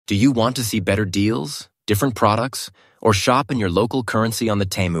Do you want to see better deals, different products, or shop in your local currency on the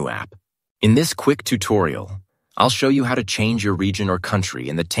Temu app? In this quick tutorial, I'll show you how to change your region or country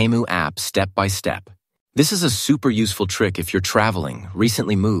in the Temu app step by step. This is a super useful trick if you're traveling,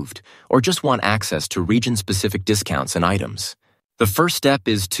 recently moved, or just want access to region-specific discounts and items. The first step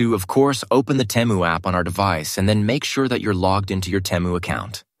is to, of course, open the Temu app on our device and then make sure that you're logged into your Temu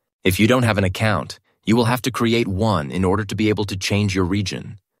account. If you don't have an account, you will have to create one in order to be able to change your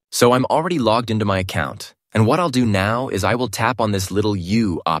region. So I'm already logged into my account, and what I'll do now is I will tap on this little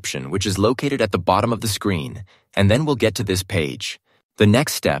U option, which is located at the bottom of the screen, and then we'll get to this page. The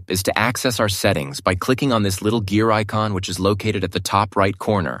next step is to access our settings by clicking on this little gear icon, which is located at the top right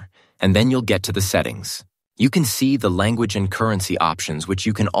corner, and then you'll get to the settings. You can see the language and currency options, which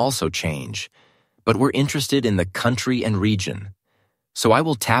you can also change, but we're interested in the country and region. So I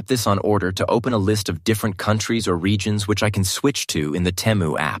will tap this on order to open a list of different countries or regions which I can switch to in the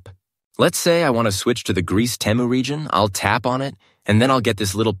Temu app. Let's say I want to switch to the Greece Temu region. I'll tap on it, and then I'll get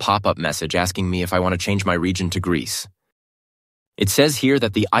this little pop-up message asking me if I want to change my region to Greece. It says here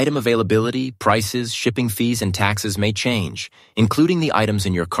that the item availability, prices, shipping fees, and taxes may change, including the items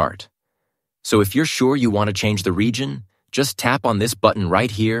in your cart. So if you're sure you want to change the region, just tap on this button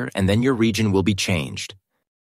right here and then your region will be changed.